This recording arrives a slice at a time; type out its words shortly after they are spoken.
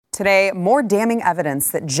Today, more damning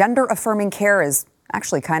evidence that gender-affirming care is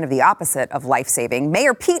actually kind of the opposite of life-saving.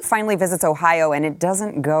 Mayor Pete finally visits Ohio, and it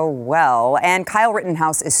doesn't go well. And Kyle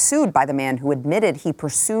Rittenhouse is sued by the man who admitted he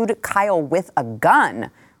pursued Kyle with a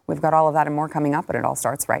gun. We've got all of that and more coming up, and it all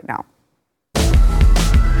starts right now.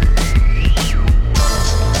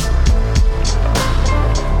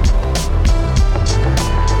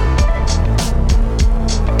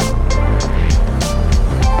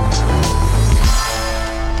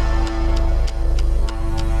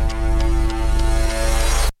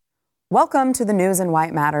 Welcome to the news and why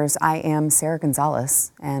it matters. I am Sarah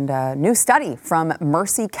Gonzalez, and a new study from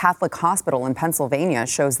Mercy Catholic Hospital in Pennsylvania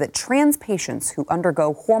shows that trans patients who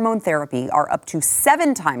undergo hormone therapy are up to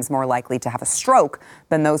 7 times more likely to have a stroke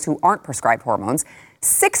than those who aren't prescribed hormones,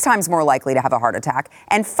 6 times more likely to have a heart attack,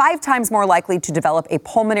 and 5 times more likely to develop a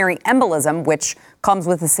pulmonary embolism, which comes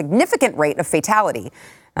with a significant rate of fatality.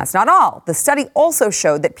 That's not all. The study also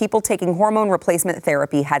showed that people taking hormone replacement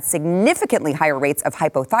therapy had significantly higher rates of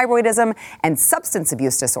hypothyroidism and substance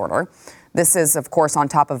abuse disorder. This is, of course, on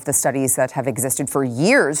top of the studies that have existed for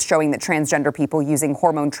years showing that transgender people using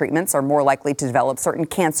hormone treatments are more likely to develop certain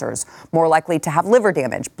cancers, more likely to have liver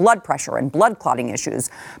damage, blood pressure, and blood clotting issues.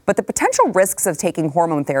 But the potential risks of taking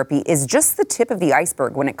hormone therapy is just the tip of the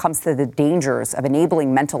iceberg when it comes to the dangers of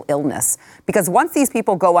enabling mental illness. Because once these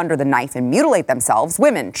people go under the knife and mutilate themselves,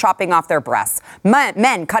 women chopping off their breasts,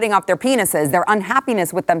 men cutting off their penises, their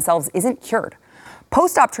unhappiness with themselves isn't cured.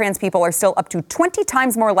 Post-op trans people are still up to 20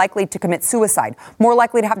 times more likely to commit suicide, more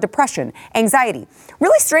likely to have depression, anxiety.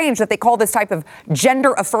 Really strange that they call this type of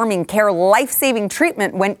gender-affirming care life-saving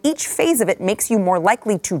treatment when each phase of it makes you more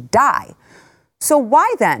likely to die. So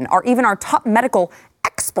why then are even our top medical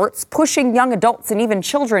experts pushing young adults and even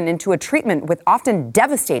children into a treatment with often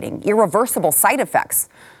devastating, irreversible side effects?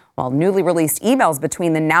 Well, newly released emails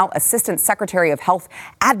between the now Assistant Secretary of Health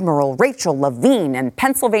Admiral Rachel Levine and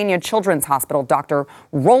Pennsylvania Children's Hospital Dr.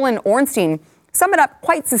 Roland Ornstein sum it up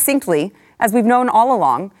quite succinctly. As we've known all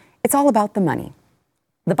along, it's all about the money.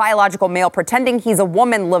 The biological male pretending he's a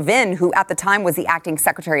woman, Levin, who at the time was the acting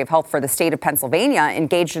Secretary of Health for the state of Pennsylvania,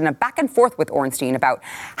 engaged in a back and forth with Ornstein about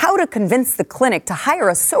how to convince the clinic to hire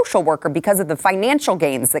a social worker because of the financial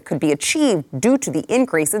gains that could be achieved due to the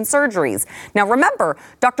increase in surgeries. Now, remember,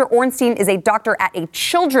 Dr. Ornstein is a doctor at a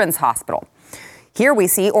children's hospital. Here we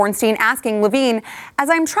see Ornstein asking Levine, as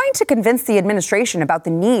I'm trying to convince the administration about the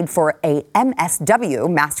need for a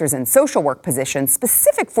MSW, Master's in Social Work position,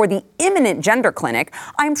 specific for the imminent gender clinic,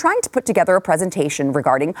 I'm trying to put together a presentation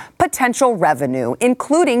regarding potential revenue,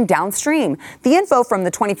 including downstream. The info from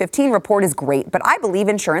the 2015 report is great, but I believe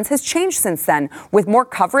insurance has changed since then, with more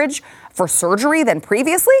coverage for surgery than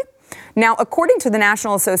previously. Now, according to the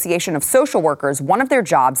National Association of Social Workers, one of their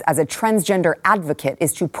jobs as a transgender advocate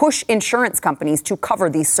is to push insurance companies to cover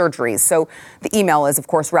these surgeries. So the email is, of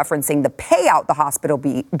course, referencing the payout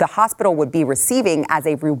the hospital would be receiving as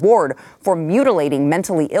a reward for mutilating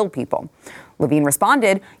mentally ill people. Levine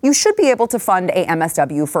responded, you should be able to fund a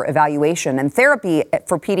MSW for evaluation and therapy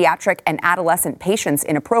for pediatric and adolescent patients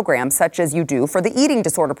in a program such as you do for the eating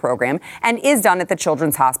disorder program and is done at the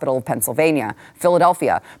Children's Hospital of Pennsylvania.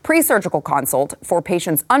 Philadelphia, pre-surgical consult for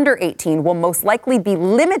patients under 18 will most likely be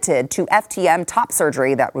limited to FTM top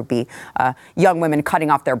surgery. That would be young women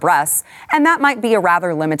cutting off their breasts. And that might be a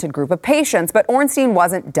rather limited group of patients, but Ornstein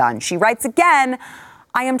wasn't done. She writes again,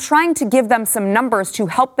 I am trying to give them some numbers to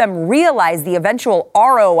help them realize the eventual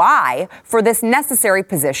ROI for this necessary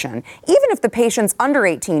position. Even if the patients under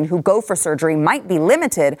 18 who go for surgery might be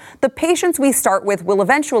limited, the patients we start with will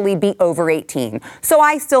eventually be over 18. So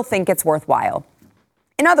I still think it's worthwhile.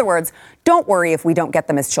 In other words, don't worry if we don't get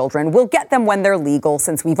them as children. We'll get them when they're legal,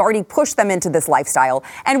 since we've already pushed them into this lifestyle,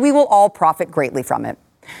 and we will all profit greatly from it.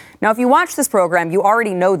 Now, if you watch this program, you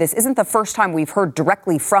already know this isn't the first time we've heard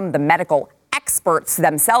directly from the medical experts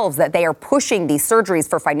themselves that they are pushing these surgeries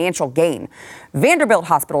for financial gain. Vanderbilt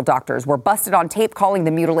Hospital doctors were busted on tape calling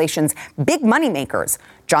the mutilations big money makers.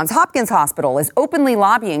 Johns Hopkins Hospital is openly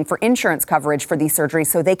lobbying for insurance coverage for these surgeries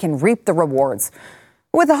so they can reap the rewards.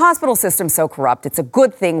 With the hospital system so corrupt, it's a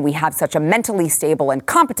good thing we have such a mentally stable and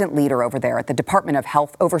competent leader over there at the Department of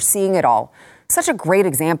Health overseeing it all. Such a great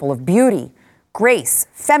example of beauty, grace,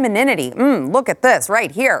 femininity. Look at this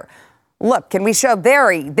right here. Look, can we show?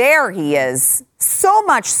 There he is. So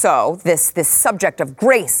much so, this subject of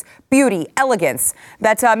grace, beauty, elegance,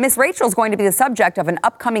 that Miss Rachel's going to be the subject of an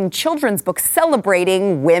upcoming children's book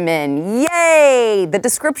celebrating women. Yay! The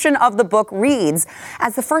description of the book reads,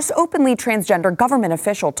 as the first openly transgender government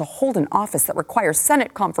official to hold an office that requires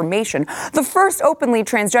Senate confirmation, the first openly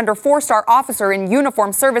transgender four-star officer in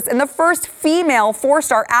uniform service, and the first female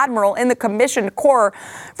four-star admiral in the commissioned corps,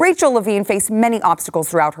 Rachel Levine faced many obstacles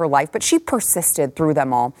throughout her life, but she persisted through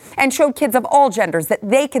them all and showed kids of all genders that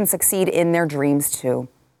they can succeed in their dreams too.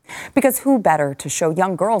 Because who better to show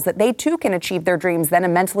young girls that they too can achieve their dreams than a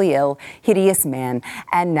mentally ill, hideous man?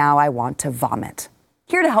 And now I want to vomit.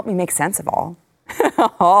 Here to help me make sense of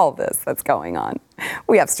all this that's going on,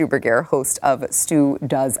 we have Stu Burguiere, host of Stu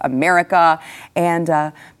Does America, and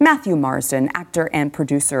Matthew Marsden, actor and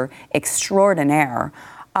producer extraordinaire.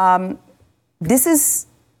 This is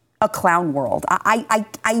a clown world.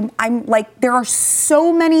 I'm like, there are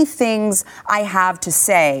so many things I have to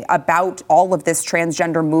say about all of this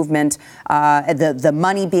transgender movement, the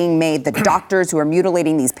money being made, the doctors who are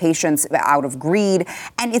mutilating these patients out of greed.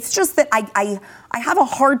 And it's just that I have a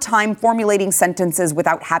hard time formulating sentences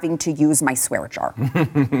without having to use my swear jar.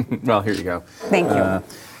 Well, here you go. Thank you.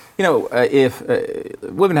 If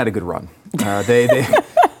women had a good run,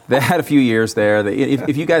 they had a few years there.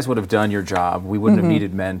 If you guys would have done your job, we wouldn't have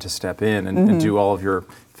needed men to step in and do all of your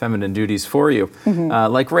feminine duties for you,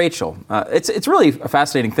 like Rachel. It's really a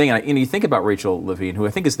fascinating thing. And you think about Rachel Levine, who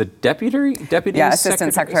I think is the deputy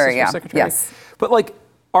assistant secretary. Yes. But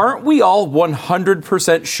aren't we all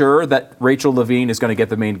 100% sure that Rachel Levine is going to get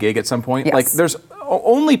the main gig at some point? Yes. There's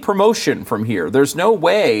only promotion from here. There's no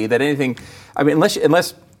way that anything. I mean, unless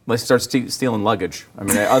you start stealing luggage. I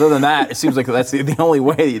mean, other than that, it seems like that's the only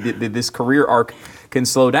way this career arc can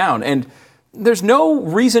slow down. And there's no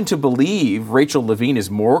reason to believe Rachel Levine is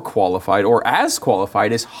more qualified or as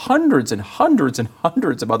qualified as hundreds and hundreds and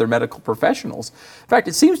hundreds of other medical professionals. In fact,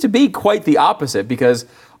 it seems to be quite the opposite, because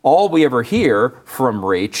all we ever hear from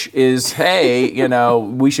Rach is, hey,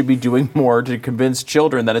 we should be doing more to convince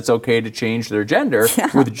children that it's okay to change their gender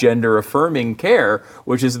with gender-affirming care,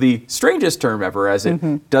 which is the strangest term ever, as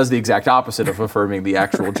it does the exact opposite of affirming the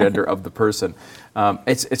actual gender of the person.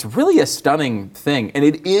 It's really a stunning thing, and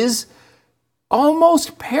it is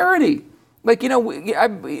almost parody. I've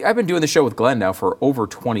been doing the show with Glenn now for over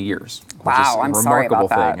 20 years. Wow, I'm sorry about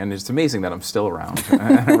that. And it's amazing that I'm still around,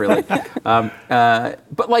 really.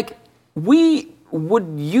 But we would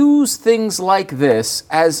use things like this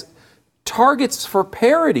as targets for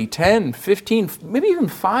parody 10, 15, maybe even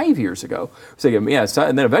 5 years ago. And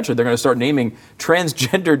then eventually they're going to start naming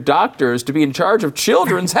transgender doctors to be in charge of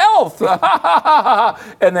children's health.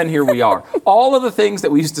 And then here we are. All of the things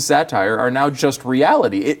that we used to satire are now just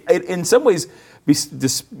reality. It in some ways,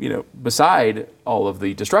 beside all of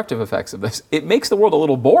the destructive effects of this, it makes the world a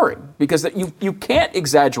little boring, because you can't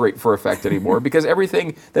exaggerate for effect anymore, because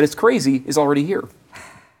everything that is crazy is already here.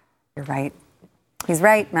 You're right. He's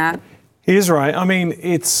right, Matt. He is right. I mean,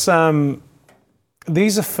 it's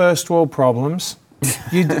these are first world problems.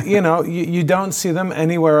 You don't see them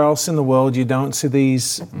anywhere else in the world. You don't see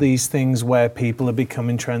these things where people are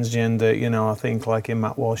becoming transgender. I think like in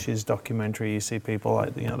Matt Walsh's documentary, you see people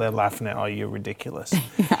they're laughing at, "Oh, you're ridiculous."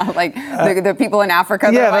 Yeah, the people in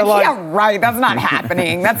Africa. They're like, "Yeah, right. That's not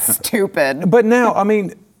happening. That's stupid." But now, I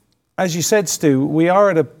mean, as you said, Stu, we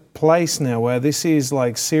are at a place now where this is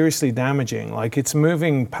seriously damaging. It's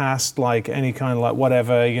moving past any kind of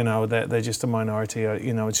whatever, they're just a minority,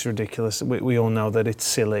 it's ridiculous. We all know that it's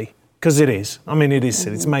silly, because it is. I mean, it is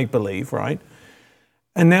silly. It's make-believe, right?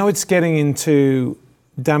 And now it's getting into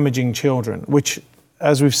damaging children, which,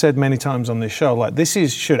 as we've said many times on this show, this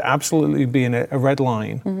should absolutely be a red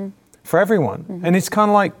line for everyone. And it's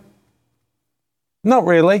kind of not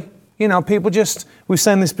really. People we've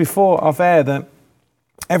said this before off air, that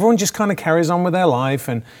everyone just kind of carries on with their life,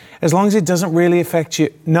 and as long as it doesn't really affect you.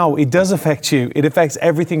 No, it does affect you. It affects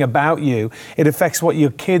everything about you. It affects what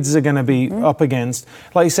your kids are going to be up against.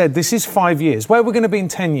 Like you said, this is 5 years. Where are we going to be in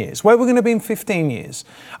 10 years? Where are we going to be in 15 years?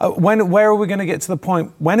 Where are we going to get to the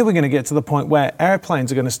point? When are we going to get to the point where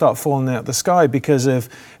airplanes are going to start falling out of the sky because of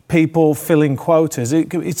people filling quotas?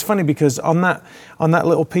 It's funny, because on that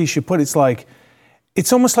little piece you put,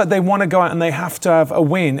 it's almost like they want to go out and they have to have a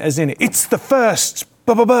win, as in it's the first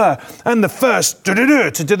blah, blah, blah, and the first to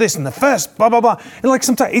do this, and the first blah, blah, blah. And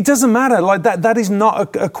sometimes it doesn't matter. That is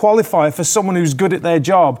not a qualifier for someone who's good at their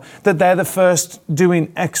job, that they're the first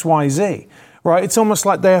doing X, Y, Z, right? It's almost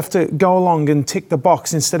like they have to go along and tick the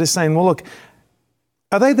box instead of saying, well, look,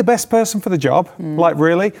 are they the best person for the job?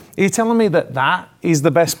 Really? Are you telling me that is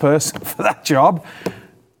the best person for that job?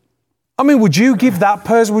 I mean, would you let that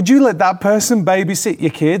person babysit your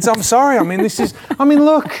kids? I'm sorry. I mean,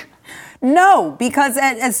 look, No, because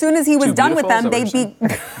as soon as he was done with them, they'd be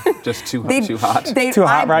just too hot. Too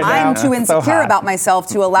hot right now. I'm too insecure about myself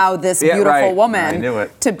to allow this beautiful woman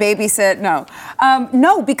to babysit.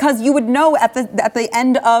 No, because you would know at the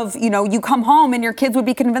end of, you come home and your kids would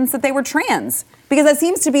be convinced that they were trans. Because that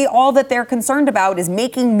seems to be all that they're concerned about is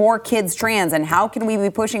making more kids trans, and how can we be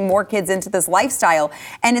pushing more kids into this lifestyle?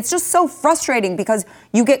 And it's just so frustrating because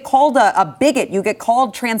you get called a bigot, you get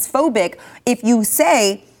called transphobic if you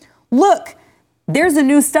say, look, there's a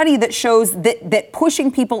new study that shows that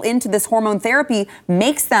pushing people into this hormone therapy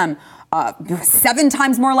makes them 7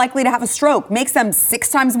 times more likely to have a stroke, makes them 6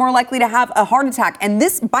 times more likely to have a heart attack. And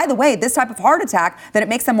this, by the way, this type of heart attack that it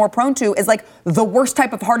makes them more prone to is like the worst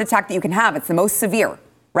type of heart attack that you can have. It's the most severe,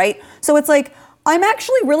 right? So it's like, I'm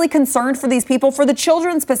actually really concerned for these people, for the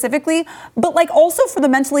children specifically, but like also for the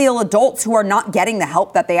mentally ill adults who are not getting the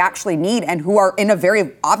help that they actually need and who are in a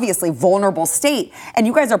very obviously vulnerable state. And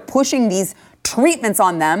you guys are pushing these treatments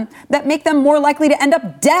on them that make them more likely to end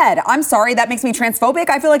up dead. I'm sorry, that makes me transphobic.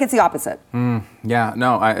 I feel like it's the opposite. Yeah,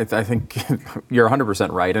 no, I think you're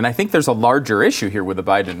 100% right. And I think there's a larger issue here with the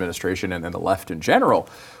Biden administration and the left in general,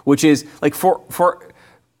 which is like for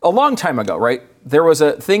a long time ago, right? There was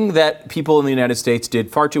a thing that people in the United States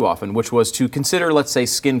did far too often, which was to consider, let's say,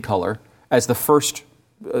 skin color as the first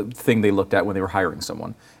thing they looked at when they were hiring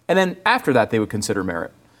someone. And then after that, they would consider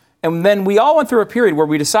merit. And then we all went through a period where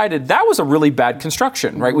we decided that was a really bad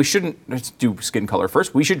construction, right? We shouldn't do skin color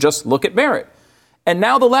first. We should just look at merit. And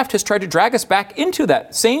now the left has tried to drag us back into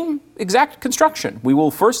that same exact construction. We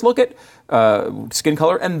will first look at skin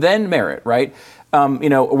color and then merit, right?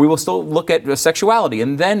 We will still look at sexuality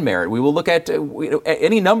and then merit. We will look at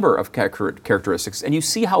any number of characteristics. And you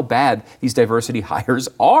see how bad these diversity hires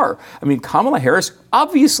are. I mean, Kamala Harris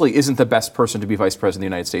obviously isn't the best person to be vice president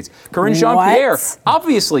of the United States. Karine Jean-Pierre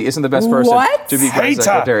obviously isn't the best person to be press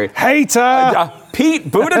secretary. Hater!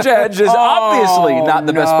 Pete Buttigieg is obviously not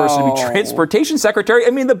the best person to be transportation secretary. I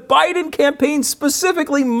mean, the Biden campaign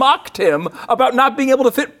specifically mocked him about not being able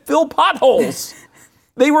to fill potholes.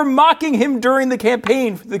 They were mocking him during the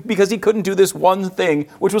campaign because he couldn't do this one thing,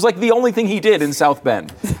 which was like the only thing he did in South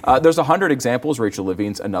Bend. There's 100 examples. Rachel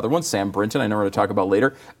Levine's another one. Sam Brinton, I know we're going to talk about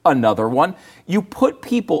later, another one. You put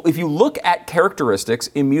people, if you look at characteristics,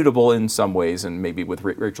 immutable in some ways, and maybe with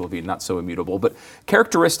Rachel Levine not so immutable, but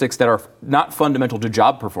characteristics that are not fundamental to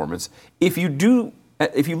job performance, if you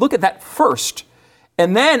look at that first,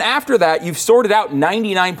 and then after that, you've sorted out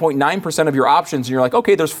 99.9% of your options, and you're like,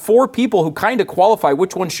 okay, there's 4 people who kind of qualify.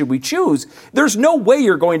 Which one should we choose? There's no way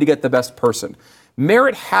you're going to get the best person.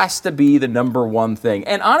 Merit has to be the number one thing.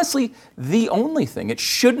 And honestly, the only thing. It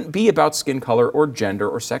shouldn't be about skin color or gender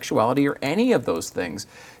or sexuality or any of those things.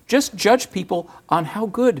 Just judge people on how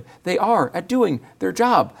good they are at doing their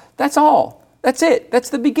job. That's all. That's it.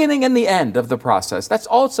 That's the beginning and the end of the process. That's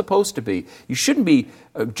all it's supposed to be. You shouldn't be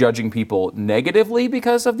judging people negatively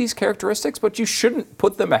because of these characteristics, but you shouldn't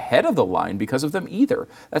put them ahead of the line because of them either.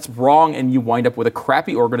 That's wrong, and you wind up with a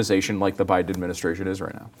crappy organization like the Biden administration is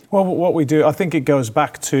right now. Well, what we do, I think it goes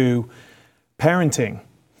back to parenting.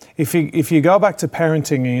 If you go back to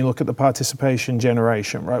parenting and you look at the participation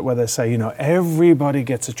generation, right, where they say, everybody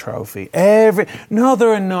gets a trophy. No, there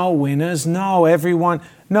are no winners. No, everyone.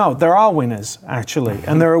 No, there are winners, actually.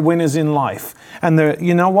 And there are winners in life. And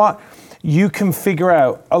you know what? You can figure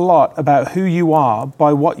out a lot about who you are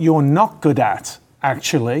by what you're not good at,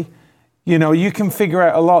 actually. You can figure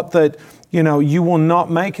out a lot that, you will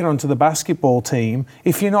not make it onto the basketball team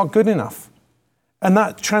if you're not good enough. And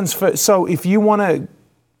that transfer. So if you want to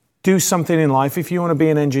do something in life, if you want to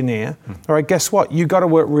be an engineer, all right, guess what? You got to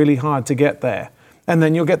work really hard to get there. And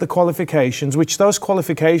then you'll get the qualifications, which those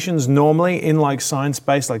qualifications normally in like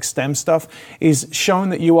science-based, like STEM stuff, is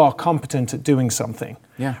showing that you are competent at doing something.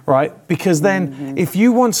 Yeah. Right? Because then if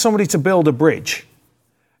you want somebody to build a bridge,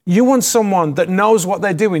 you want someone that knows what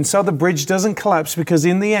they're doing so the bridge doesn't collapse, because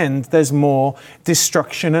in the end, there's more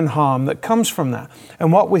destruction and harm that comes from that.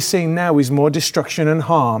 And what we're seeing now is more destruction and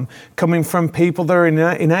harm coming from people that are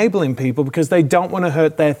enabling people because they don't want to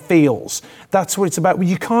hurt their feels. That's what it's about.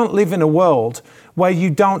 You can't live in a world where you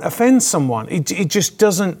don't offend someone. It just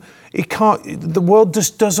doesn't, it can't, the world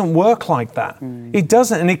just doesn't work like that. It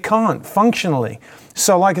doesn't, and it can't functionally.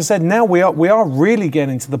 So like I said, now we are really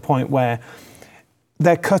getting to the point where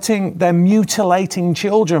they're mutilating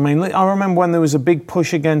children. I mean, I remember when there was a big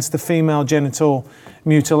push against the female genital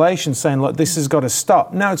mutilation, saying, look, this has got to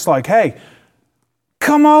stop. Now it's like, hey,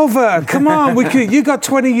 come over, come on, you got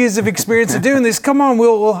 20 years of experience of doing this, come on,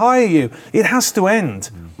 we'll hire you. It has to end.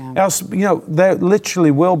 Else, there literally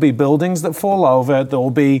will be buildings that fall over, there will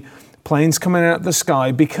be planes coming out of the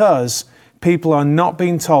sky, because people are not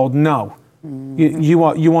being told, no, you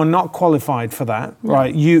are not qualified for that,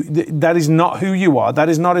 right? That is not who you are. That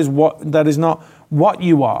is not what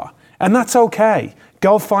you are. And that's okay.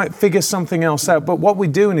 Go figure something else out. But what we're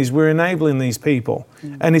doing is we're enabling these people,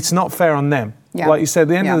 and it's not fair on them. Yeah. Like you said, at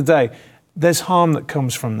the end of the day, there's harm that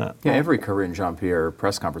comes from that. Yeah, every Karine Jean-Pierre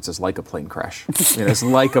press conference is like a plane crash. It's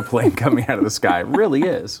like a plane coming out of the sky. It really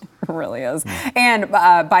is. It really is. And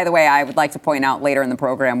by the way, I would like to point out later in the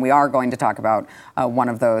program, we are going to talk about one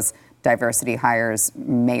of those diversity hires,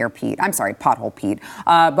 Pothole Pete.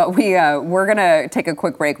 But we're going to take a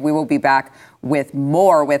quick break. We will be back with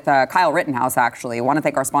more with Kyle Rittenhouse, actually. I want to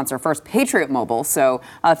thank our sponsor first, Patriot Mobile. So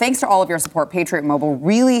thanks to all of your support, Patriot Mobile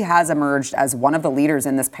really has emerged as one of the leaders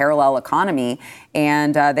in this parallel economy.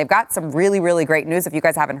 And they've got some really, really great news. If you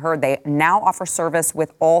guys haven't heard, they now offer service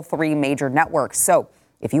with all three major networks. So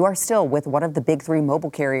if you are still with one of the big three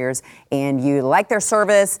mobile carriers and you like their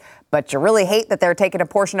service, but you really hate that they're taking a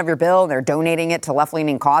portion of your bill and they're donating it to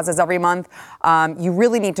left-leaning causes every month, you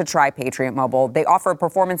really need to try Patriot Mobile. They offer a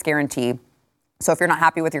performance guarantee. So if you're not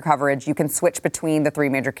happy with your coverage, you can switch between the three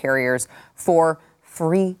major carriers for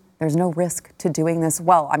free. There's no risk to doing this.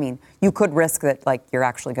 Well, I mean, you could risk that, like, you're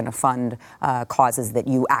actually going to fund causes that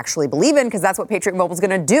you actually believe in, because that's what Patriot Mobile is going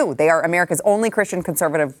to do. They are America's only Christian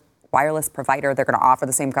conservative wireless provider. They're going to offer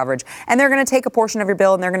the same coverage, and they're going to take a portion of your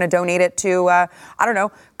bill and they're going to donate it to,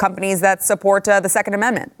 companies that support the Second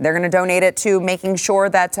Amendment. They're going to donate it to making sure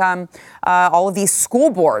that all of these school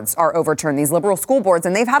boards are overturned, these liberal school boards,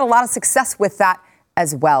 and they've had a lot of success with that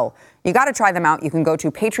as well. You got to try them out. You can go to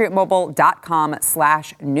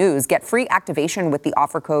patriotmobile.com/news. Get free activation with the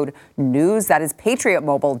offer code NEWS. That is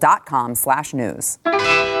patriotmobile.com/news.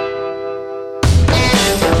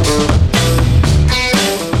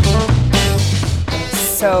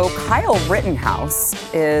 So Kyle Rittenhouse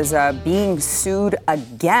is being sued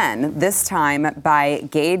again, this time by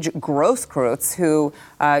Gage Grosskreutz, who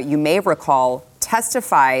you may recall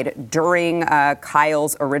testified during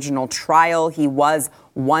Kyle's original trial. He was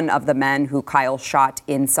one of the men who Kyle shot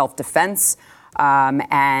in self-defense.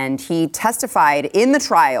 And he testified in the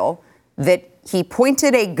trial that he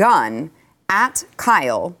pointed a gun at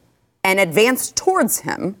Kyle and advanced towards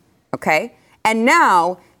him, okay? And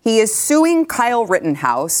now he is suing Kyle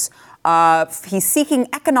Rittenhouse. He's seeking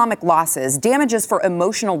economic losses, damages for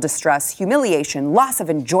emotional distress, humiliation, loss of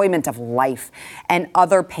enjoyment of life, and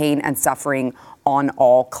other pain and suffering on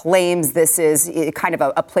all claims. This is kind of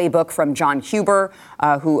a playbook from John Huber,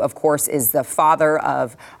 who, of course, is the father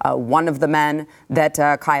of one of the men that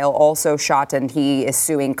Kyle also shot, and he is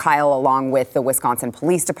suing Kyle along with the Wisconsin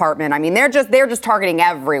Police Department. I mean, they're just targeting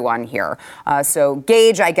everyone here. So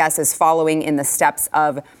Gage, I guess, is following in the steps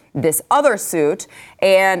of this other suit.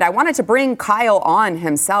 And I wanted to bring Kyle on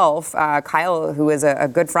himself. Kyle, who is a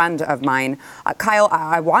good friend of mine. Kyle,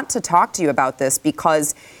 I want to talk to you about this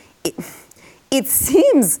because it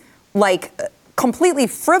seems like completely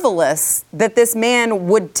frivolous that this man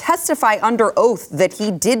would testify under oath that he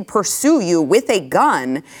did pursue you with a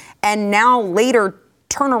gun and now later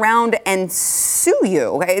turn around and sue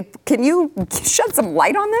you. Can you shed some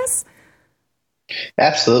light on this?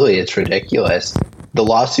 Absolutely. It's ridiculous. The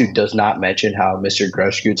lawsuit does not mention how Mr.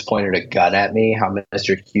 Grosskreutz pointed a gun at me, how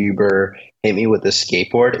Mr. Huber hit me with a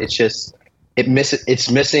skateboard. It's just, it's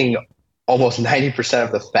missing almost 90%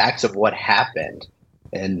 of the facts of what happened.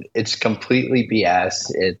 And it's completely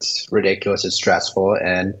BS. It's ridiculous. It's stressful.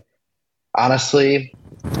 And honestly,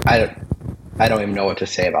 I don't even know what to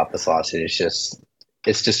say about this lawsuit.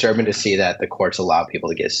 It's disturbing to see that the courts allow people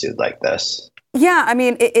to get sued like this. Yeah, I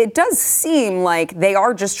mean, it does seem like they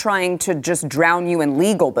are just trying to just drown you in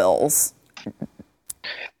legal bills.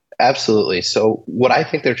 Absolutely. So what I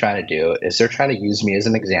think they're trying to do is they're trying to use me as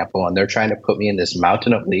an example, and they're trying to put me in this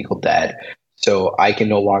mountain of legal debt so I can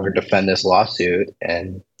no longer defend this lawsuit.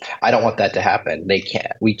 And I don't want that to happen.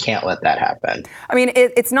 We can't let that happen. I mean,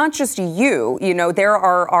 it's not just you. You know, there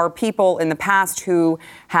are people in the past who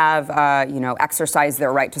have, exercised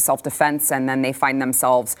their right to self-defense, and then they find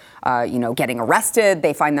themselves, getting arrested.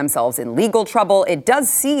 They find themselves in legal trouble. It does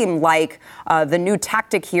seem like the new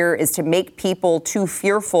tactic here is to make people too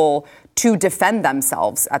fearful to defend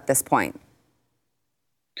themselves at this point.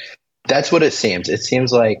 That's what it seems. It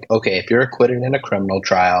seems like, okay, if you're acquitted in a criminal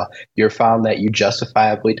trial, you're found that you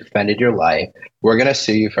justifiably defended your life, we're going to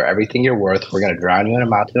sue you for everything you're worth. We're going to drown you in a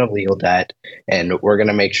mountain of legal debt, and we're going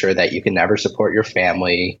to make sure that you can never support your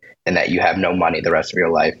family and that you have no money the rest of your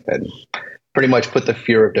life, and pretty much put the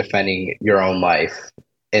fear of defending your own life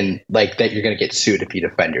and like that you're going to get sued if you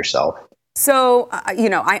defend yourself. So,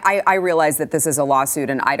 I realize that this is a lawsuit,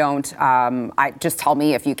 and just tell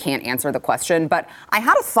me if you can't answer the question, but I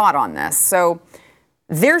had a thought on this. So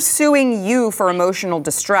they're suing you for emotional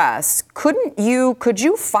distress. Could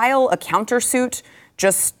you file a countersuit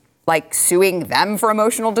just like suing them for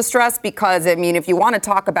emotional distress? Because, I mean, if you want to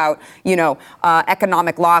talk about,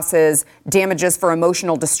 economic losses, damages for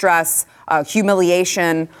emotional distress,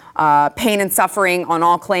 humiliation, pain and suffering on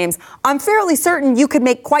all claims, I'm fairly certain you could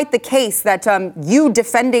make quite the case that you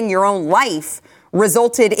defending your own life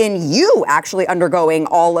resulted in you actually undergoing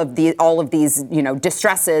all of these,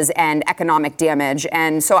 distresses and economic damage.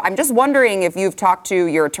 And so I'm just wondering if you've talked to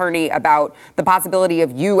your attorney about the possibility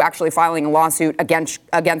of you actually filing a lawsuit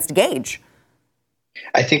against Gage.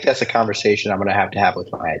 I think that's a conversation I'm going to have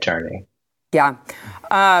with my attorney. Yeah.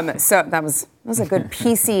 So that was a good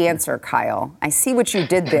PC answer, Kyle. I see what you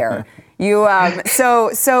did there.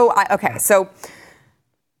 So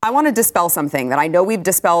I want to dispel something that I know we've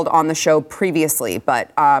dispelled on the show previously,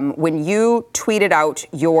 but when you tweeted out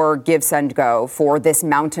your give, send, go for this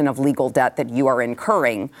mountain of legal debt that you are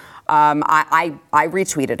incurring, I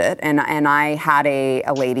retweeted it, and I had a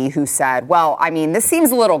lady who said, well, I mean, this seems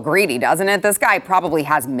a little greedy, doesn't it? This guy probably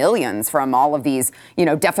has millions from all of these,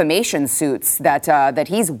 defamation suits that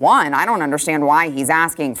he's won. I don't understand why he's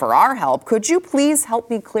asking for our help. Could you please help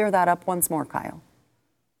me clear that up once more, Kyle?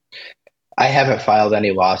 I haven't filed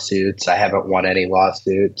any lawsuits. I haven't won any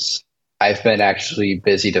lawsuits. I've been actually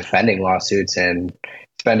busy defending lawsuits and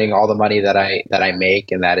spending all the money that I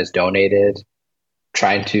make and that is donated,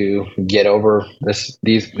 trying to get over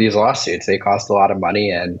these lawsuits. They cost a lot of money,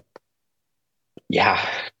 and I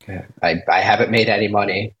haven't made any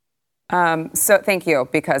money. So thank you,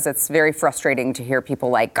 because it's very frustrating to hear people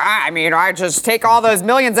like, I just take all those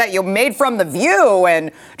millions that you made from The View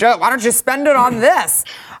and why don't you spend it on this?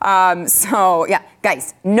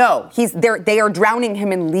 Guys, no, they are drowning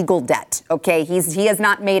him in legal debt. Okay, he has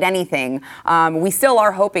not made anything. We still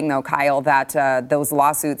are hoping, though, Kyle, that those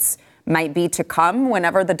lawsuits might be to come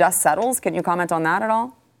whenever the dust settles. Can you comment on that at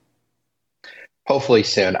all? Hopefully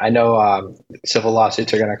soon. I know civil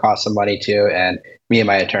lawsuits are going to cost some money too, and me and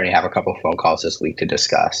my attorney have a couple of phone calls this week to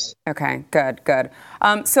discuss. Okay, good.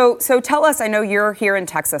 So tell us. I know you're here in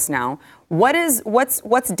Texas now.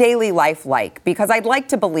 What's daily life like? Because I'd like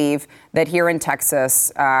to believe that here in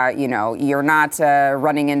Texas, you're not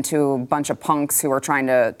running into a bunch of punks who are trying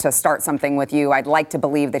to start something with you. I'd like to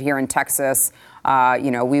believe that here in Texas,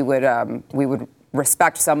 we would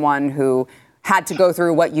respect someone who had to go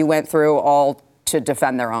through what you went through all to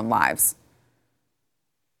defend their own lives.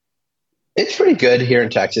 It's pretty good here in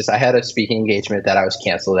Texas. I had a speaking engagement that I was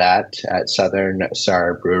canceled at Southern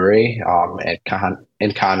Star Brewery in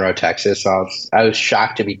Conroe, Texas. So I was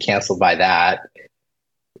shocked to be canceled by that.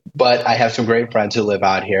 But I have some great friends who live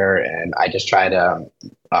out here, and I just try to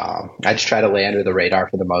lay under the radar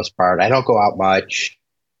for the most part. I don't go out much.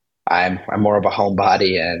 I'm more of a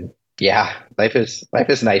homebody, and life is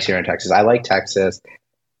nice here in Texas. I like Texas,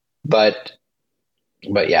 but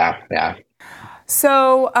yeah.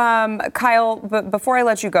 So, Kyle, before I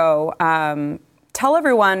let you go, tell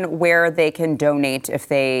everyone where they can donate if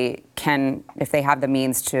they have the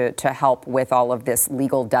means to help with all of this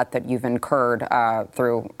legal debt that you've incurred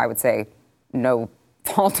through, I would say, no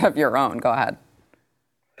fault of your own. Go ahead.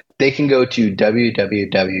 They can go to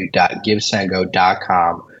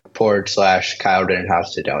www.givesendgo.com/Kyle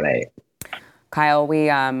Rittenhouse to donate. Kyle, it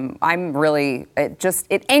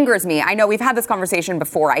angers me. I know we've had this conversation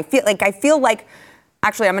before. I feel like,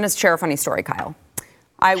 actually, I'm going to share a funny story, Kyle.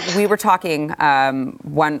 We were talking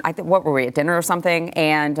what were we, at dinner or something?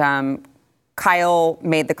 And Kyle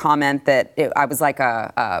made the comment that I was like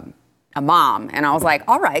a mom. And I was like,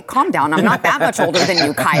 all right, calm down. I'm not that much older than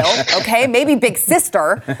you, Kyle. Okay, maybe big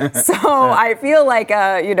sister. So I feel like,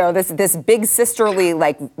 this big sisterly,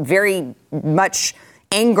 like very much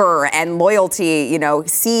anger and loyalty,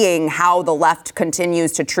 seeing how the left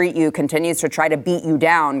continues to treat you, continues to try to beat you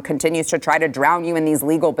down, continues to try to drown you in these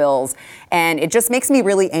legal bills. And it just makes me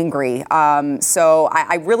really angry. So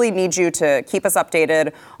I really need you to keep us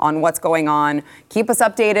updated on what's going on. Keep us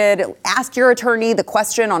updated. Ask your attorney the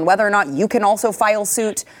question on whether or not you can also file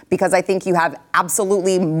suit, because I think you have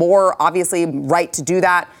absolutely more, obviously, right to do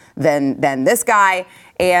that than this guy.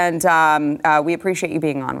 And we appreciate you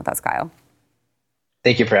being on with us, Kyle.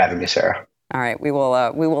 Thank you for having me, Sarah. All right, we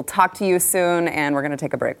will talk to you soon, and we're going to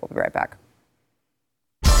take a break. We'll be right back.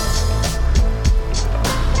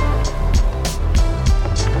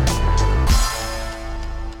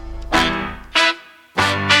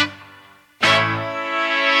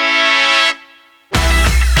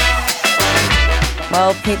 Well,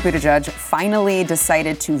 Well, Pete Buttigieg finally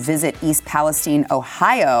decided to visit East Palestine,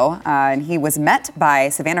 Ohio, and he was met by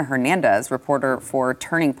Savannah Hernandez, reporter for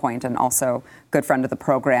Turning Point and also good friend of the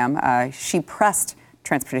program. She pressed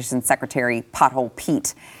Transportation Secretary Pothole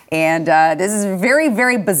Pete. And this is a very,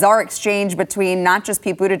 very bizarre exchange between not just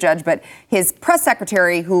Pete Buttigieg, but his press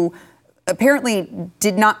secretary, who apparently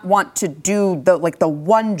did not want to do the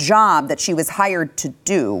one job that she was hired to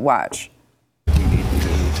do. Watch.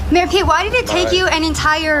 Mayor Pete, why did it take you an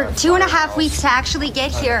entire 2.5 weeks to actually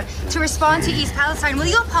get here to respond to East Palestine? Will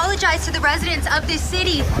you apologize to the residents of this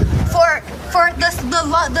city for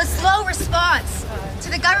the slow response, to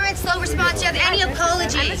the government's slow response? Do you have any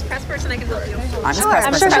apology? I'm this press person, I can help you. Sure.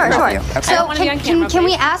 So can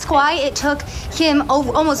we ask why it took him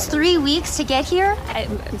almost 3 weeks to get here?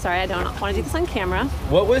 I'm sorry, I don't want to do this on camera.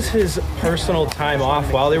 What was his personal time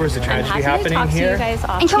off while there was a tragedy happening here?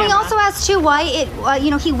 And can we also ask too why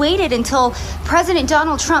he waited until President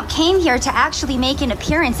Donald Trump came here to actually make an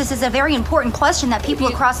appearance? This is a very important question that people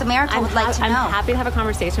across America would like to know. I'm happy to have a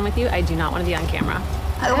conversation with you. I do not want to be on camera.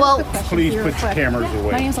 Please put your cameras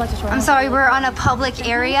away. My name's Alexis. I'm sorry, we're on a public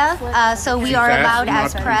area, so we are allowed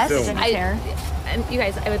as press. And you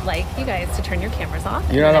guys, I would like you guys to turn your cameras off.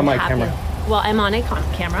 You're not on my camera. Well, I'm on a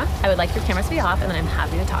camera. I would like your cameras to be off, and then I'm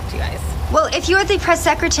happy to talk to you guys. Well, if you're the press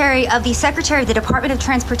secretary of the Secretary of the Department of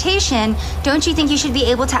Transportation, don't you think you should be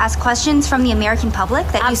able to ask questions from the American public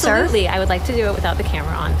that you serve? Absolutely. I would like to do it without the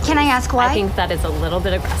camera on. Can I ask why? I think that is a little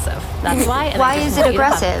bit aggressive. That's why. And why is it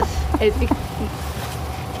aggressive?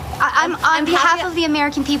 I'm on behalf of the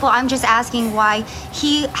American people, I'm just asking why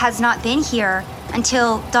he has not been here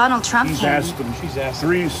until Donald Trump came. She's asked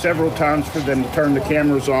several times for them to turn the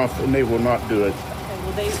cameras off, and they will not do it.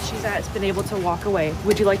 She's been able to walk away.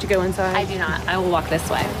 Would you like to go inside? I do not. I will walk this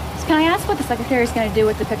way. So can I ask what the secretary is going to do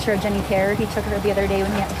with the picture of Jenny Kerr? He took her the other day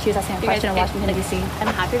when she was asking a question in Washington, D.C. I'm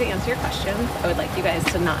happy to answer your questions. I would like you guys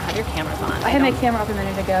to not have your cameras on. I had my camera up a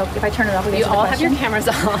minute ago. If I turn it off, we you all have your cameras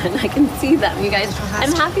on. I can see them. You guys,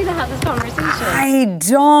 I'm happy to have this conversation. I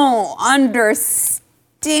don't understand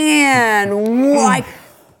why.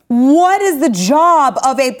 What is the job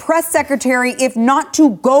of a press secretary if not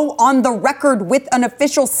to go on the record with an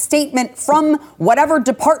official statement from whatever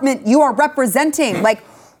department you are representing?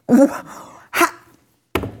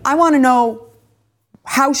 I want to know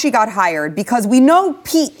how she got hired, because we know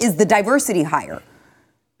Pete is the diversity hire.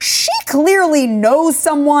 She clearly knows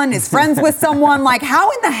someone, is friends with someone.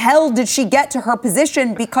 How in the hell did she get to her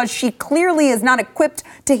position? Because she clearly is not equipped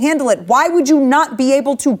to handle it. Why would you not be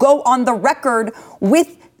able to go on the record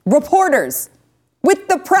with reporters, with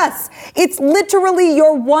the press? It's literally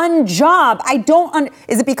your one job.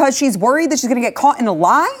 Is it because she's worried that she's going to get caught in a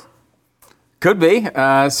lie? Could be.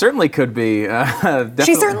 Certainly could be.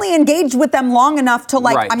 She certainly engaged with them long enough to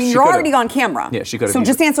Right. You're already on camera. Yeah, she could have. So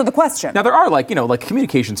just answer the question. Now there are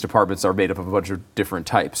communications departments are made up of a bunch of different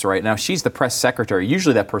types, right? Now she's the press secretary.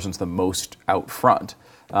 Usually that person's the most out front.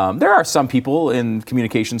 There are some people in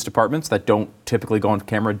communications departments that don't typically go on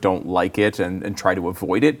camera, don't like it, and try to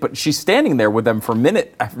avoid it. But she's standing there with them for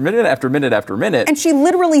minute after minute after minute after minute. And she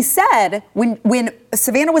literally said, when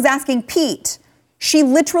Savannah was asking Pete, she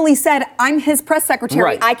literally said, "I'm his press secretary.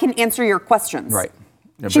 Right. I can answer your questions." Right.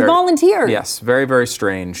 She volunteered. Yes, very, very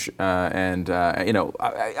strange. Again,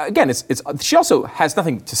 she also has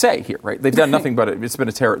nothing to say here, right? They've done nothing but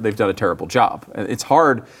they've done a terrible job. It's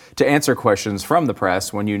hard to answer questions from the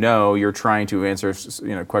press when you're trying to answer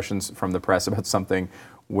questions from the press about something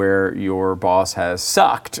where your boss has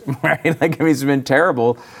sucked, right? It's been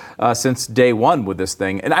terrible since day one with this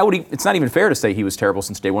thing. And it's not even fair to say he was terrible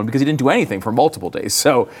since day one, because he didn't do anything for multiple days.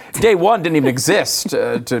 So day one didn't even exist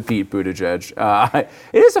to Pete Buttigieg.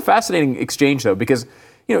 It is a fascinating exchange, though, because,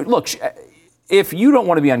 look, if you don't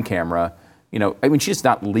want to be on camera, she's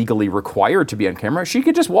not legally required to be on camera. She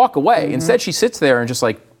could just walk away. Mm-hmm. Instead, she sits there and just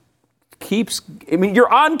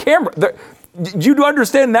you're on camera. You do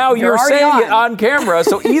understand now you're saying it on camera,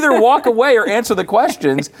 so either walk away or answer the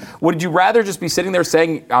questions. Would you rather just be sitting there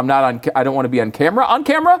saying, I don't want to be on camera?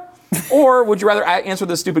 Or would you rather answer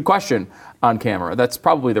this stupid question on camera? That's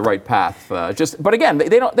probably the right path. But again, they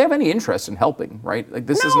don't have any interest in helping, right?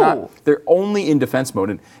 They're only in defense mode.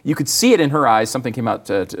 And you could see it in her eyes. Something came out,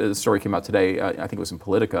 the story came out today, I think it was in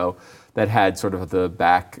Politico, that had sort of the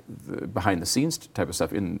behind the scenes type of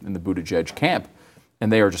stuff in the Buttigieg camp.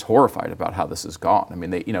 And they are just horrified about how this has gone.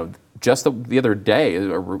 Just the other day,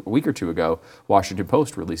 a week or two ago, Washington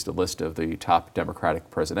Post released a list of the top Democratic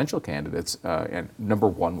presidential candidates. And number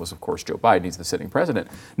one was, of course, Joe Biden. He's the sitting president.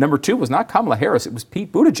 Number two was not Kamala Harris. It was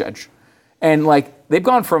Pete Buttigieg. And they've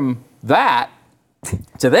gone from that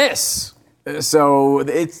to this. So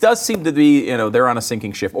it does seem to be, they're on a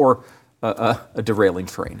sinking ship or a derailing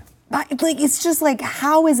train. It's just like,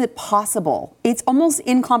 how is it possible? It's almost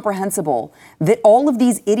incomprehensible that all of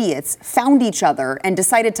these idiots found each other and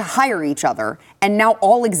decided to hire each other and now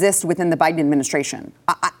all exist within the Biden administration.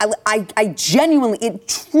 I genuinely, it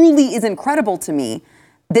truly is incredible to me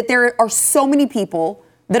that there are so many people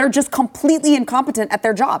that are just completely incompetent at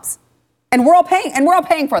their jobs. And we're all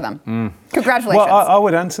paying for them. Congratulations. Well, I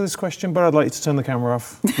would answer this question, but I'd like you to turn the camera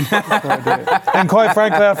off. And quite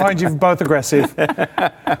frankly, I find you both aggressive.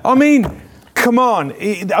 I mean, come on.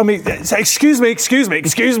 I mean, excuse me.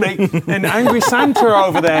 And Angry Santa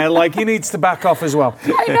over there, like, he needs to back off as well.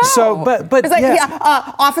 I know. So, but it's like,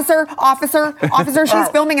 officer, she's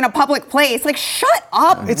filming in a public place. Like, shut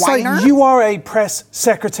up, It's whiner. like, you are a press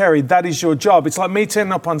secretary. That is your job. It's like me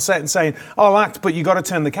turning up on set and saying, I'll act, but you got to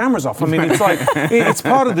turn the cameras off. I mean, it's like, it's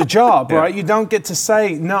part of the job, right? You don't get to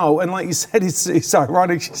say no. And like you said, it's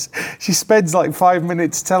ironic. She spends like 5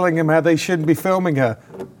 minutes telling him how they shouldn't be filming her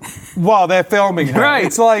while they're filming her. Right.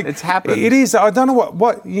 It's like, it's happened. It is. I don't know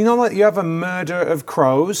what like you have a murder of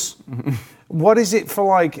crows. What is it for,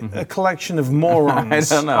 like, a collection of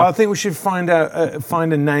morons? I don't know. I think we should find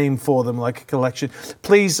a name for them, like a collection.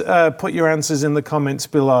 Please put your answers in the comments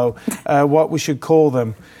below, what we should call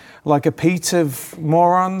them. Like a peat of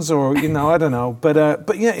morons, or, I don't know.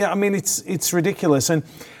 But yeah, I mean, it's ridiculous. And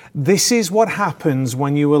this is what happens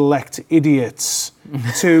when you elect idiots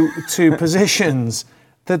to positions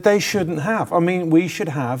that they shouldn't have. I mean, we should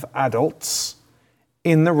have adults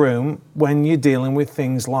in the room when you're dealing with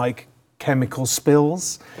things like chemical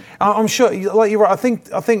spills. I'm sure, like you're right.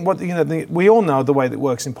 I think what we all know the way that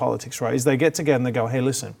works in politics, right? Is they get together and they go, "Hey,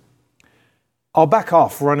 listen, I'll back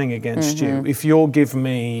off running against you if you'll give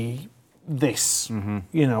me this,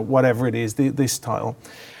 whatever it is, this title."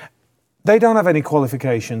 They don't have any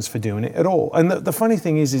qualifications for doing it at all. And the funny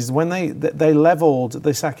thing is when they leveled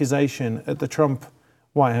this accusation at the Trump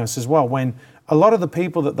White House as well, when a lot of the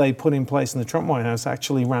people that they put in place in the Trump White House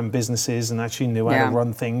actually ran businesses and actually knew how to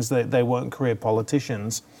run things. They weren't career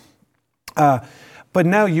politicians. But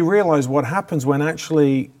now you realize what happens when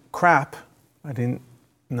actually crap,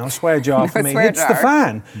 no swear jar for me, hits the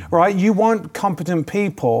fan, right? You want competent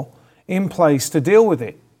people in place to deal with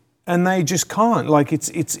it. And they just can't. Like,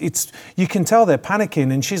 it's you can tell they're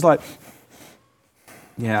panicking, and she's like,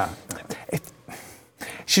 yeah.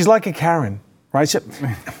 She's like a Karen, right? I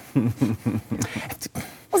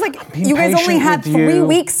was like, you guys only had 3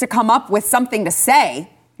 weeks to come up with something to say.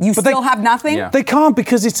 But still have nothing? Yeah. They can't,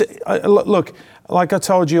 because it's, look, like I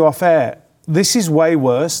told you off air, this is way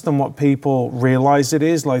worse than what people realize it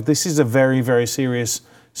is. Like, this is a very, very serious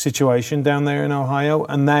situation down there in Ohio,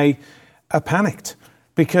 and they are panicked.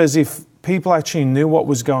 Because if people actually knew what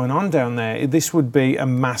was going on down there, this would be a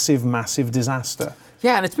massive, massive disaster.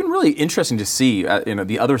 Yeah, and it's been really interesting to see,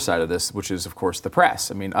 the other side of this, which is, of course, the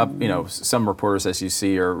press. I mean, some reporters, as you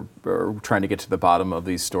see, are trying to get to the bottom of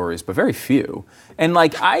these stories, but very few. And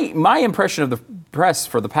my impression of the press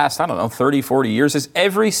for the past, 30, 40 years is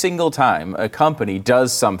every single time a company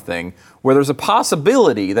does something where there's a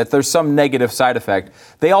possibility that there's some negative side effect,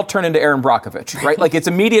 they all turn into Aaron Brockovich, right? Like, it's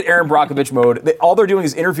immediate Aaron Brockovich mode. All they're doing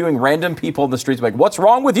is interviewing random people in the streets, like, what's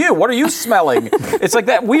wrong with you? What are you smelling? It's like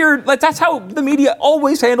that weird, that's how the media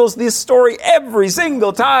always handles this story every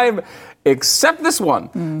single time, except this one.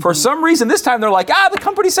 Mm-hmm. For some reason, this time they're like, the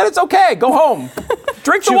company said it's okay, go home.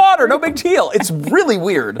 Drink the water, no big deal. It's really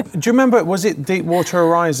weird. Do you remember, was it Deepwater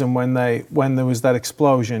Horizon when there was that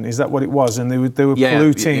explosion? Is that what it was? And they were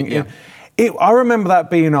polluting. Yeah. I remember that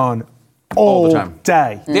being on all the time.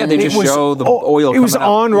 Day. Yeah, they just show the oil. It was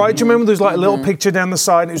on, up. right? Do you remember there was like a little picture down the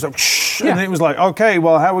side, and it was like, shh, and it was like, okay,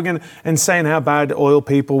 well, how are we going to, and saying how bad oil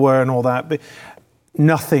people were and all that. But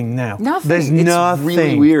nothing now. Nothing. There's it's nothing.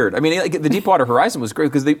 Really weird. I mean, the Deepwater Horizon was great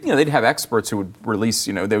because they'd have experts who would release,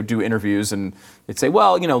 they would do interviews and they'd say,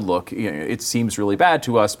 well, look, it seems really bad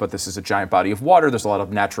to us, but this is a giant body of water. There's a lot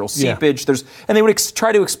of natural seepage. And they would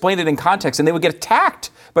try to explain it in context, and they would get attacked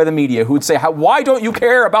by the media who would say, why don't you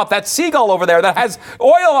care about that seagull over there that has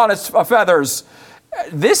oil on its feathers?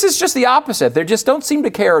 This is just the opposite. They just don't seem to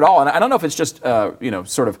care at all. And I don't know if it's just,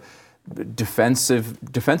 sort of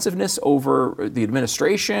defensiveness over the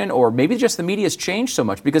administration, or maybe just the media's changed so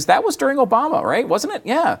much, because that was during Obama, right? Wasn't it?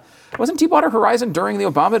 Yeah. Wasn't Deepwater Horizon during the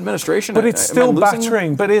Obama administration? But it's still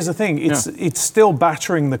battering. But here's the thing. It's still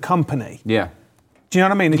battering the company. Yeah. Do you know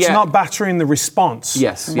what I mean? It's not battering the response.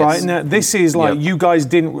 Yes. Right? Now, this is like, you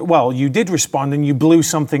guys you did respond and you blew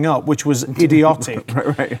something up, which was idiotic.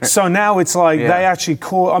 right. So now it's like they actually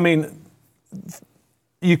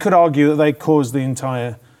you could argue that they caused the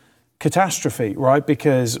entire catastrophe, right?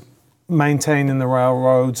 Because maintaining the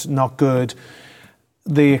railroads, not good.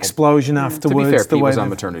 The explosion afterwards. To be fair, he was on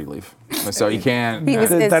maternity leave, so you can't.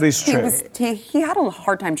 That is true. He had a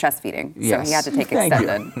hard time chest feeding, so he had to take Thank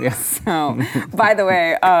extended. you. Yeah. So, by the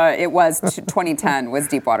way, it was 2010 was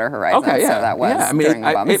Deepwater Horizon. Okay, yeah. So that was. Yeah, I mean, during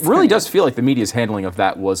the bums. it really does feel like the media's handling of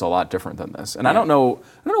that was a lot different than this, and I don't know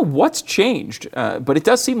what's changed, but it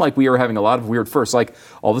does seem like we are having a lot of weird firsts. Like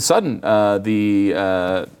all of a sudden,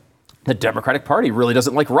 the Democratic Party really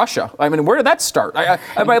doesn't like Russia. I mean, where did that start? I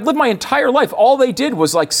lived my entire life. All they did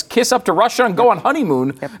was like kiss up to Russia and go on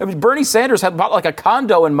honeymoon. Yep. I mean, Bernie Sanders had bought like a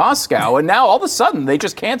condo in Moscow, and now all of a sudden they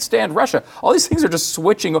just can't stand Russia. All these things are just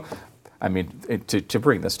switching. I mean, to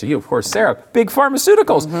bring this to you, of course, Sarah, big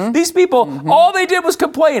pharmaceuticals. Mm-hmm. These people, all they did was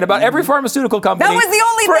complain about every pharmaceutical company. That was the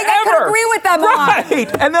only thing I could agree with them on.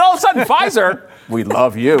 Right. And then all of a sudden, Pfizer, we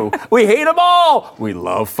love you. We hate them all. We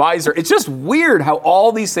love Pfizer. It's just weird how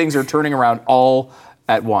all these things are turning around all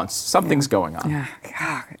at once. Something's going on.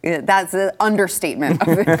 Yeah, that's an understatement.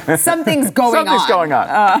 Something's going on. Something's going on.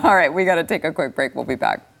 All right, we got to take a quick break. We'll be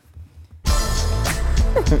back.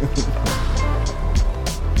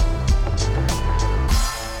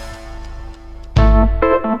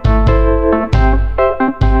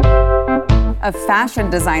 A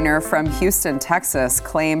fashion designer from Houston, Texas,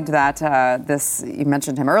 claimed that you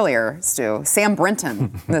mentioned him earlier, Stu, Sam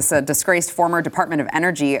Brinton, this disgraced former Department of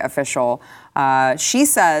Energy official, she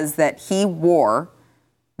says that he wore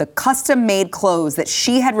the custom-made clothes that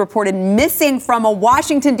she had reported missing from a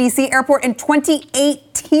Washington, D.C. airport in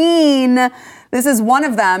 2018. This is one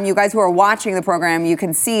of them. You guys who are watching the program, you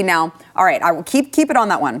can see now. All right, I will keep it on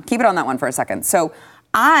that one. Keep it on that one for a second. So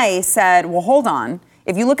I said, well, hold on.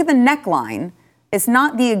 If you look at the neckline, it's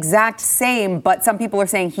not the exact same, but some people are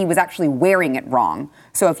saying he was actually wearing it wrong.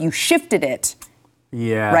 So if you shifted it,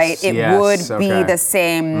 right, it would be the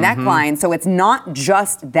same neckline. So it's not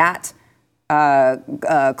just that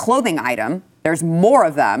clothing item. There's more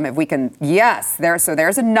of them. If we can, so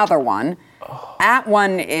there's another one. That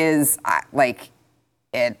one is that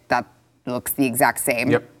looks the exact same.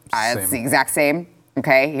 Yep. It's the exact same.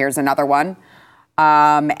 Okay, here's another one.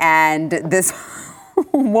 And this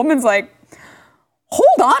woman's like,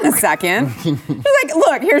 hold on a second. She's like,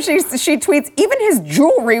 look, here she tweets, even his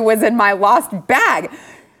jewelry was in my lost bag.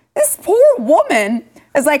 This poor woman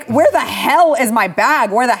is like, where the hell is my bag?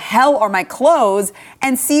 Where the hell are my clothes?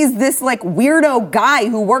 And sees this like weirdo guy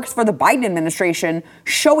who works for the Biden administration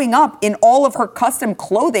showing up in all of her custom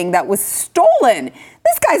clothing that was stolen.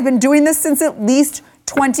 This guy's been doing this since at least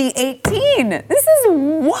 2018. This is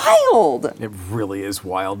wild. It really is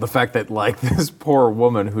wild. The fact that like this poor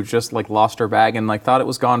woman who just like lost her bag and like thought it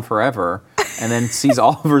was gone forever, and then sees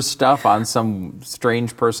all of her stuff on some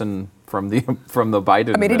strange person from the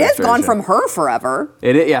Biden. I mean, it is gone from her forever.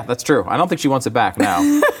 Yeah, that's true. I don't think she wants it back now.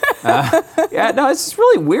 It's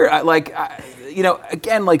really weird.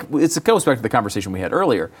 Again, like it goes back to the conversation we had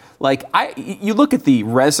earlier. Like, you look at the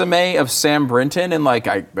resume of Sam Brinton, and like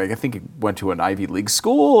I think he went to an Ivy League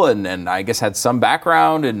school, and I guess had some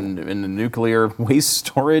background in nuclear waste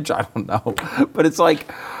storage. I don't know, but it's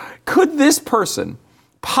like, could this person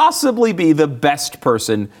possibly be the best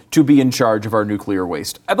person to be in charge of our nuclear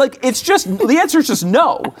waste? It's just the answer is just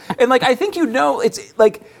no. And like I think it's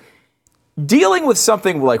like dealing with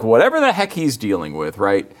something like whatever the heck he's dealing with,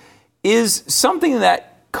 right? Is something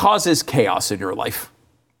that causes chaos in your life,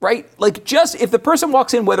 right? Like just if the person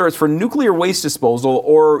walks in, whether it's for nuclear waste disposal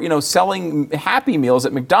or, selling Happy Meals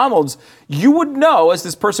at McDonald's, you would know as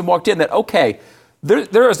this person walked in that, okay,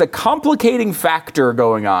 there is a complicating factor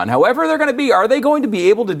going on. However they're going to be, are they going to be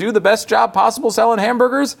able to do the best job possible selling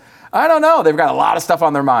hamburgers? I don't know. They've got a lot of stuff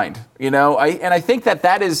on their mind, and I think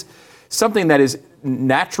that is something that is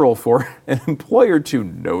natural for an employer to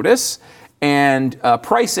notice and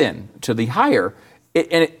price in to the hire.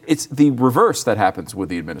 It's the reverse that happens with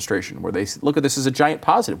the administration, where they look at this as a giant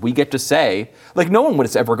positive. We get to say, like, no one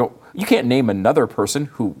would ever go, you can't name another person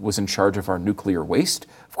who was in charge of our nuclear waste.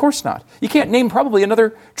 Of course not. You can't name probably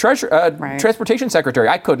another transportation secretary.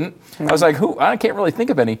 I couldn't. Mm-hmm. I was like, who? I can't really think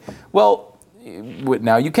of any. Well,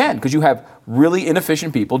 now you can, because you have really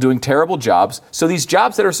inefficient people doing terrible jobs. So these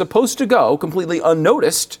jobs that are supposed to go completely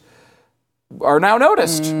unnoticed are now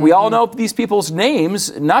noticed. Mm-hmm. We all know these people's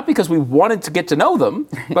names, not because we wanted to get to know them,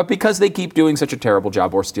 but because they keep doing such a terrible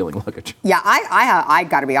job or stealing luggage. Yeah, I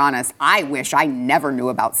got to be honest. I wish I never knew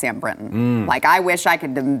about Sam Brinton. Like, I wish I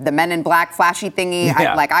could, the Men in Black flashy thingy,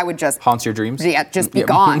 yeah. I would just... Haunts your dreams? Yeah, just be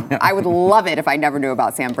gone. I would love it if I never knew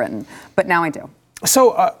about Sam Brinton. But now I do.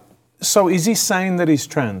 So, So is he saying that he's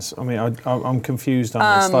trans? I mean, I'm confused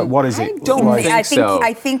on this. Like, what is it?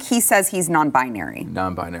 I think he says he's non-binary.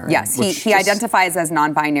 Non-binary. Yes, he identifies as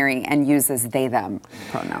non-binary and uses they/them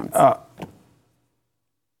pronouns.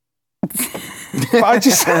 I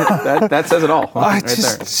just that says it all.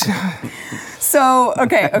 So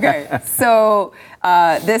okay. So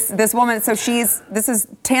this woman. So this is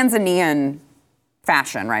Tanzanian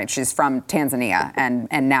fashion, right? She's from Tanzania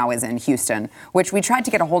and now is in Houston, which we tried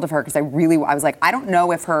to get a hold of her because I was like, I don't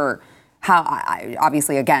know if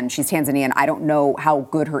obviously, again, she's Tanzanian. I don't know how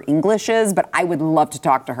good her English is, but I would love to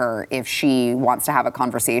talk to her if she wants to have a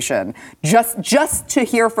conversation. Just to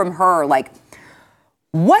hear from her,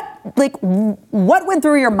 what went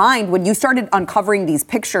through your mind when you started uncovering these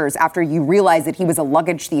pictures after you realized that he was a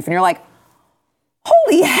luggage thief? And you're like,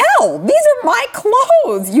 holy hell, these are my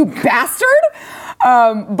clothes, you bastard.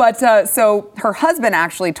 So her husband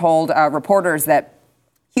actually told reporters that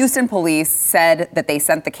Houston police said that they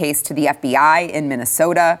sent the case to the FBI in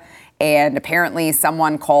Minnesota, and apparently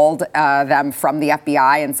someone called them from the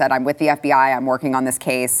FBI and said, I'm with the FBI, I'm working on this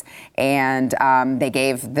case, and they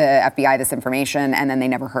gave the FBI this information, and then they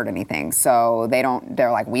never heard anything. So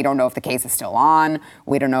they're like, we don't know if the case is still on,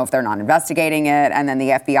 we don't know if they're not investigating it, and then the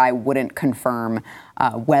FBI wouldn't confirm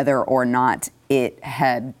whether or not it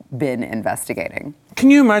had been investigating. Can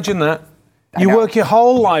you imagine that? You work your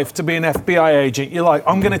whole life to be an FBI agent. You're like,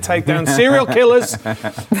 I'm going to take down serial killers.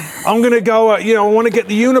 I'm going to go, I want to get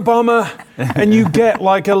the Unabomber. And you get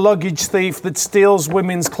like a luggage thief that steals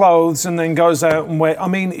women's clothes and then goes out and wear. I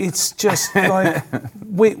mean, it's just like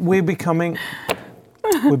we're becoming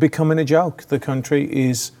a joke. The country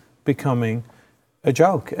is becoming a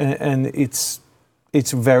joke, and it's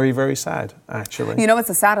very, very sad, actually. You know what's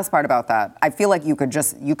the saddest part about that? I feel like you could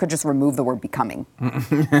just remove the word becoming.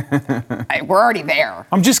 We're already there.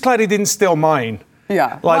 I'm just glad he didn't steal mine.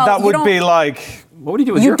 Yeah. That would be like... What would you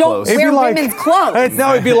do with your clothes? You don't wear women's clothes.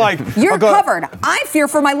 No, it'd be like... You're covered. I fear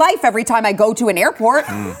for my life every time I go to an airport.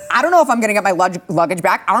 I don't know if I'm going to get my luggage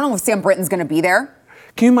back. I don't know if Sam Britton's going to be there.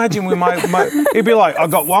 Can you imagine it'd be like,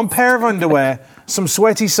 I've got one pair of underwear, some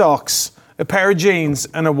sweaty socks, a pair of jeans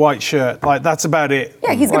and a white shirt. Like, that's about it.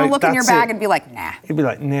 Yeah, he's going to look in your bag and be like, nah. He'd be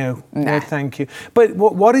like, no, thank you. But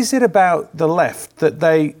what is it about the left that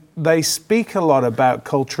they speak a lot about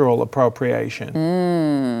cultural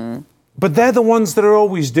appropriation? But they're the ones that are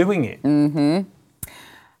always doing it. Mm-hmm.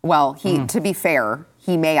 Well, to be fair,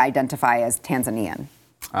 he may identify as Tanzanian.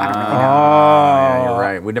 I don't really know. Yeah, you're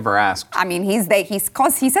right. We never asked. I mean, he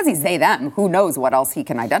says he's they, them. Who knows what else he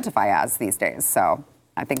can identify as these days, so...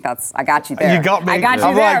 I think I got you there. You got me. I got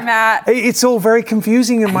you there, Matt. It's all very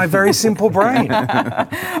confusing in my very simple brain.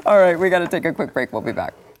 All right, we got to take a quick break. We'll be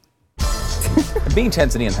back. Being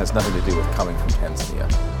Tanzanian has nothing to do with coming from Tanzania.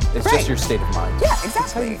 It's just your state of mind. Yeah, exactly.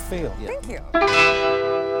 It's how you feel. Yeah. Thank you.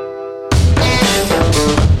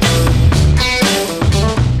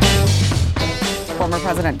 Former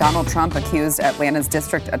President Donald Trump accused Atlanta's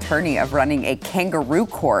district attorney of running a kangaroo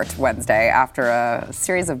court Wednesday after a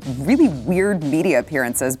series of really weird media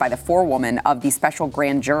appearances by the forewoman of the special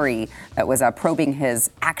grand jury that was probing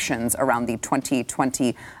his actions around the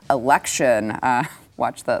 2020 election.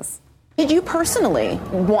 Watch this. Did you personally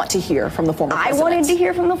want to hear from the former president? I wanted to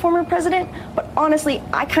hear from the former president, but honestly,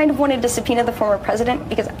 I kind of wanted to subpoena the former president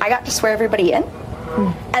because I got to swear everybody in.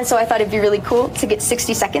 And so I thought it'd be really cool to get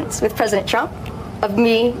 60 seconds with President Trump of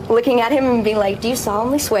me looking at him and being like, do you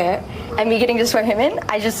solemnly swear? And me getting to swear him in.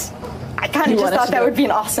 I kind of just thought that would be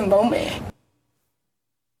an awesome moment.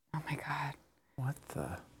 Oh my God. What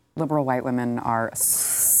the? Liberal white women are a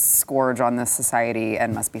scourge on this society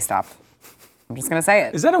and must be stopped. I'm just going to say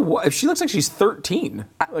it. Is that if she looks like she's 13?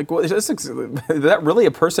 Like, is that really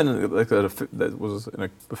a person that was in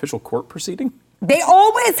an official court proceeding? They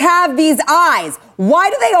always have these eyes. Why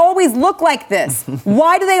do they always look like this?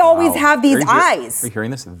 Why do they always have these eyes? Are you hearing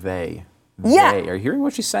this? They. Yeah. Are you hearing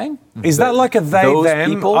what she's saying? Is that like a they them?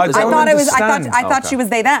 People? I thought she was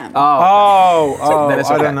they them. I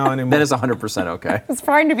don't know anymore. That is 100% okay. It's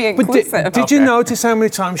trying to be inclusive. But did you notice how many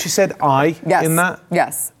times she said I in that?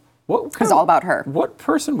 Yes. It's all about her. What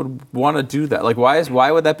person would want to do that? Like, why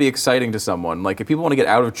would that be exciting to someone? Like, if people want to get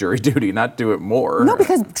out of jury duty, not do it more. No,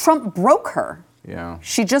 because Trump broke her. Yeah.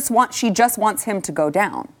 She just wants him to go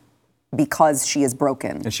down because she is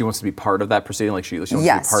broken. And she wants to be part of that proceeding. Like she wants to be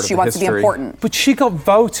part of the history. She wants to be important. But she got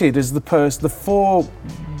voted as the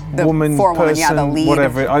four-woman person, yeah, the lead.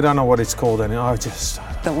 Whatever. I don't know what it's called anymore.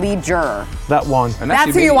 The lead juror. That one. And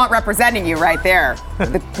that's who you want representing you right there.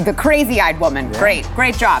 the crazy-eyed woman. Yeah.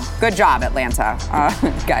 Great job. Good job, Atlanta.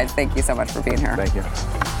 Guys, thank you so much for being here. Thank you.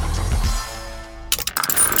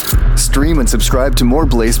 Stream and subscribe to more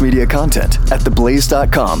Blaze Media content at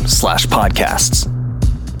theblaze.com/podcasts.